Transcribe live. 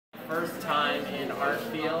first time in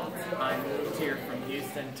Artfields. I moved here from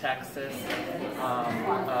Houston, Texas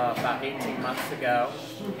about 18 months ago,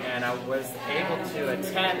 and I was able to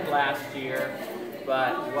attend last year,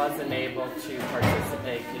 but wasn't able to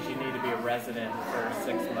participate because you need to be a resident for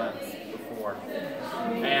 6 months before.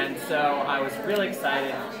 And so I was really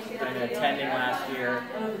excited in attending last year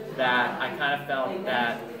that I kind of felt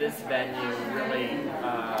that this venue really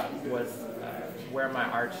was where my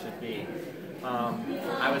art should be.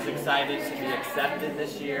 I was excited to be accepted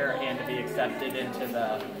this year and to be accepted into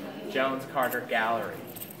the Jones Carter Gallery.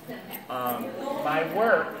 My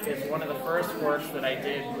work is one of the first works that I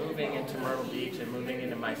did moving into Myrtle Beach and moving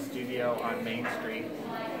into my studio on Main Street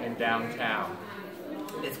in downtown.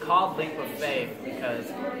 It's called Leap of Faith because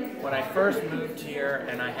when I first moved here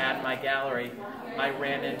and I had my gallery, I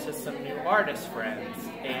ran into some new artist friends,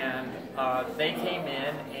 and they came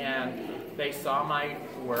in and they saw my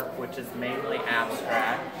work, which is mainly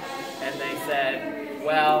abstract, and they said,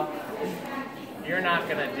 well, you're not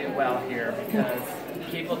going to do well here because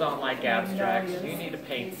people don't like abstracts. You need to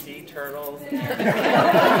paint sea turtles. And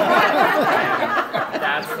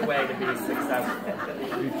that's the way to be successful.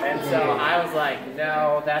 And so I was like,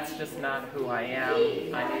 no, that's just not who I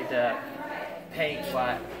am. I need to paint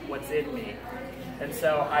what's in me. And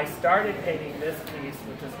so I started painting this piece,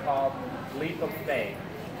 which is called Leap of Faith.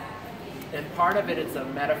 And part of it is a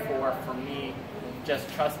metaphor for me just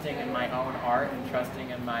trusting in my own art and trusting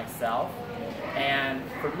in myself. And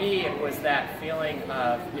for me, it was that feeling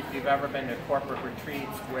of, if you've ever been to corporate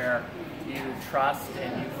retreats where you trust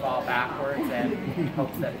and you fall backwards and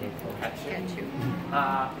hope that people catch you.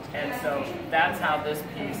 And so that's how this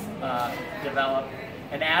piece developed.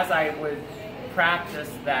 And as I would practice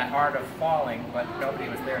that art of falling, but nobody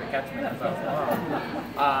was there to catch me because I was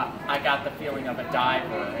alone, I got the feeling of a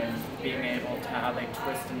diver and being able to how they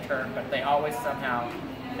twist and turn, but they always somehow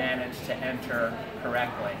manage to enter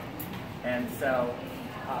correctly. And so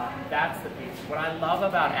that's the piece. What I love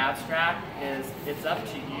about abstract is it's up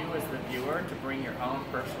to you as the viewer to bring your own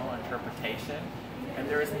personal interpretation, and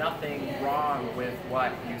there is nothing wrong with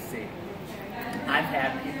what you see. I've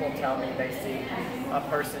had people tell me they see a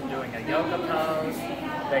person doing a yoga pose,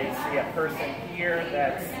 they see a person here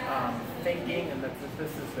that's thinking and that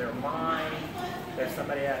this is their mind. There's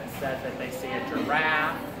somebody that said that they see a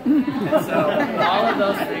giraffe. And so all of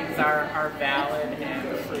those things are valid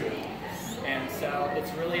and true. And so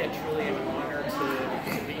it's really truly an honor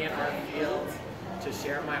to be in Artfields, to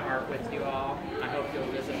share my art with you all. I hope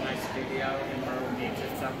you'll visit my studio in Myrtle Beach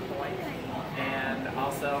at some point. And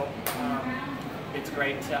also, it's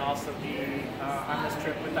great to also be on this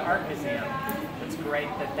trip with the Art Museum. It's great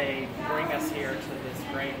that they bring us here to this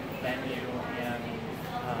great venue and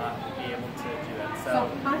be able to do it.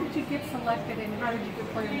 So how did you get selected and how did you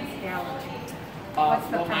get put in this gallery?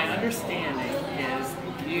 Well, my understanding is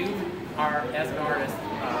you are, as an artist,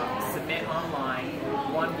 submit online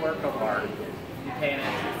one work of art. You pay an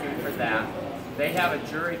entry fee for that. They have a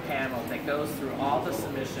jury panel that goes through all the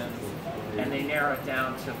submissions and they narrow it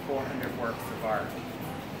down to 400 works of art.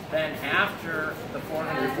 Then after the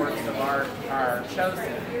 400 works of art are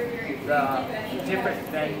chosen, the different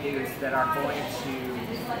venues that are going to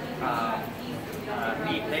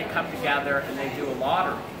meet, they come together and they do a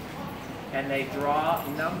lottery. And they draw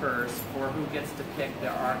numbers for who gets to pick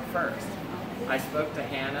their art first. I spoke to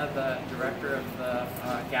Hannah, the director of the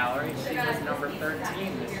gallery. She was number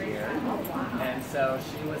 13 this year, and so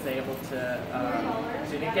she was able to.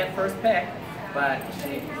 She didn't get first pick, but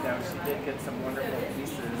she did get some wonderful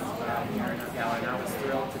pieces here in her gallery, and I was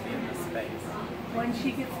thrilled to be in this space. When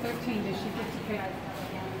she gets 13, does she get to pick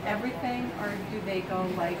everything, or do they go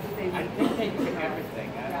like they? I think they pick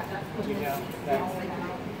everything. You know, that's,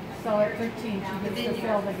 so at 13, she gets to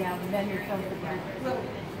fill the gallery, then you fill the gallery. Well,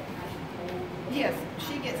 yes,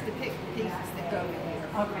 she gets to pick the pieces that go in there.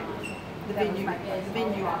 Okay. The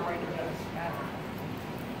venue operator does.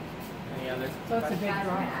 any others? So it's a big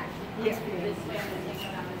draw. Yes.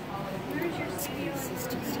 Where's your studio?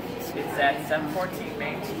 It's at 714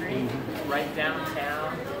 Main Street, right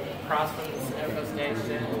downtown, across from the Sunoco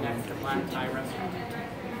station, next to Black Tie Restaurant.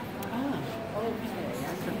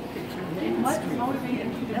 What motivated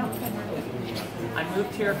you to move to I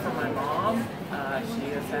moved here for my mom. She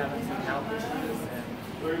is having some health issues,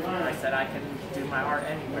 and I said I can do my art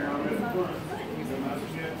anywhere.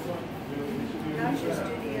 How's your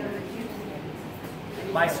studio?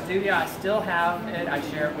 My studio, I still have it. I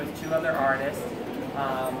share it with 2 other artists,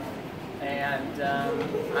 and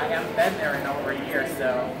I haven't been there in over a year,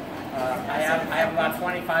 so I have about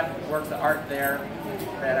 25 works of art there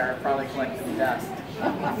that are probably collecting dust.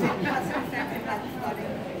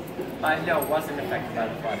 No, it wasn't affected by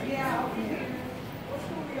the flooding.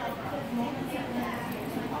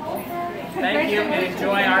 Thank you and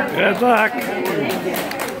enjoy our. Good luck.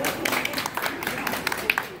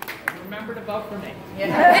 Remember to vote for me.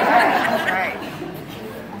 Yeah. Right.